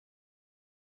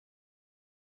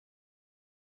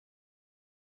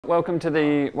welcome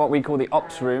to what we call the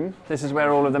ops room. This is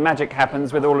where all of the magic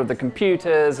happens with all of the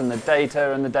computers and the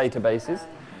data and the databases.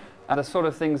 And the sort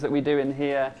of things that we do in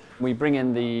here, we bring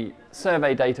in the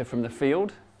survey data from the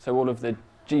field, so all of the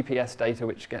GPS data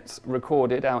which gets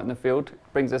recorded out in the field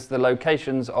brings us the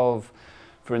locations of,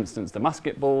 for instance, the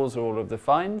musket balls or all of the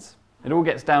finds. It all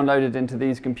gets downloaded into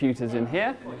these computers in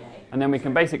here, and then we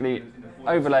can basically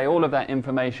overlay all of that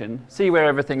information, see where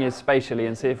everything is spatially,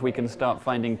 and see if we can start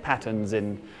finding patterns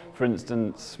in, for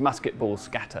instance, musket ball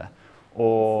scatter,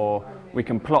 or we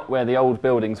can plot where the old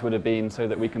buildings would have been so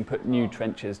that we can put new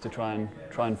trenches to try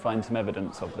and find some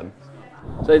evidence of them.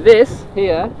 So this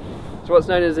here is what's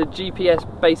known as a GPS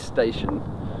base station,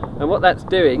 and what that's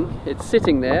doing, it's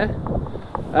sitting there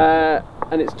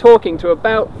and it's talking to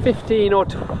about 15 or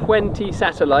 20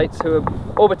 satellites who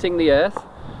are orbiting the Earth,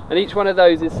 and each one of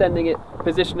those is sending it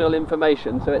positional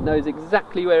information so it knows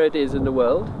exactly where it is in the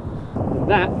world. And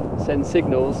that sends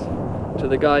signals to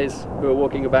the guys who are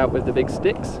walking about with the big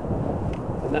sticks,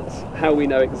 and that's how we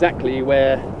know exactly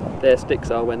where their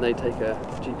sticks are when they take a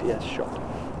GPS shot.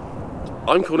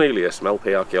 I'm Cornelius from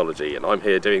LP Archaeology, and I'm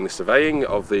here doing the surveying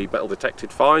of the metal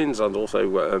detected finds and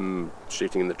also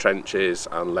shooting in the trenches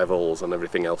and levels and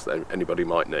everything else that anybody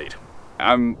might need.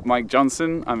 I'm Mike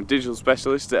Johnson, I'm a digital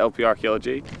specialist at LP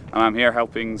Archaeology, and I'm here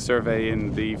helping survey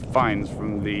in the finds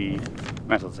from the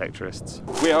metal detectorists.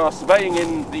 We are surveying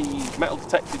in the metal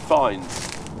detected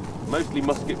finds, mostly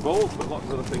musket balls, but lots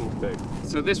of other things too.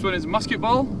 So this one is musket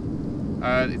ball.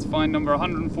 It's find number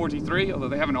 143, although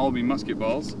they haven't all been musket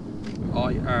balls.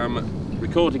 I am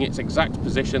recording its exact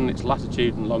position, its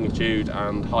latitude and longitude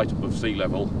and height above sea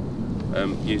level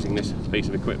using this piece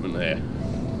of equipment here.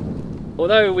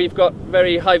 Although we've got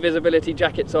very high visibility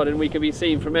jackets on and we can be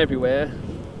seen from everywhere,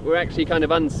 we're actually kind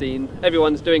of unseen.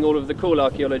 Everyone's doing all of the cool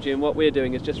archaeology, and what we're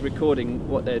doing is just recording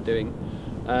what they're doing.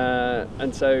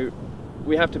 And so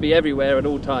we have to be everywhere at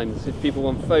all times. If people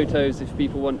want photos, if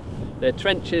people want their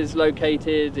trenches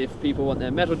located, if people want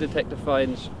their metal detector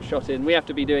finds shot in, we have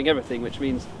to be doing everything, which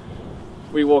means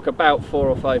we walk about 4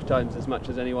 or 5 times as much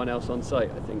as anyone else on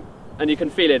site, I think. And you can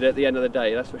feel it at the end of the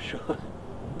day, that's for sure.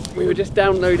 We were just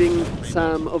downloading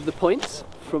some of the points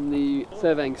from the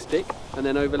surveying stick and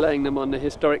then overlaying them on the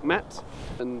historic maps,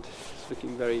 and it's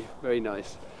looking very, very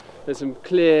nice. There's some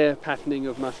clear patterning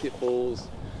of musket balls,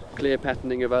 clear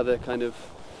patterning of other kind of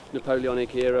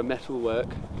Napoleonic era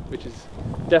metalwork, which is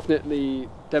definitely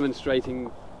demonstrating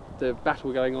the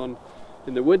battle going on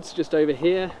in the woods just over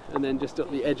here, and then just at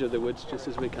the edge of the woods just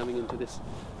as we're coming into this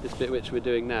bit which we're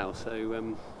doing now.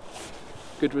 So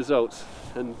good results,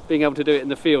 and being able to do it in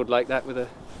the field like that with a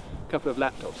couple of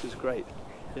laptops is great.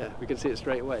 Yeah, we can see it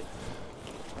straight away.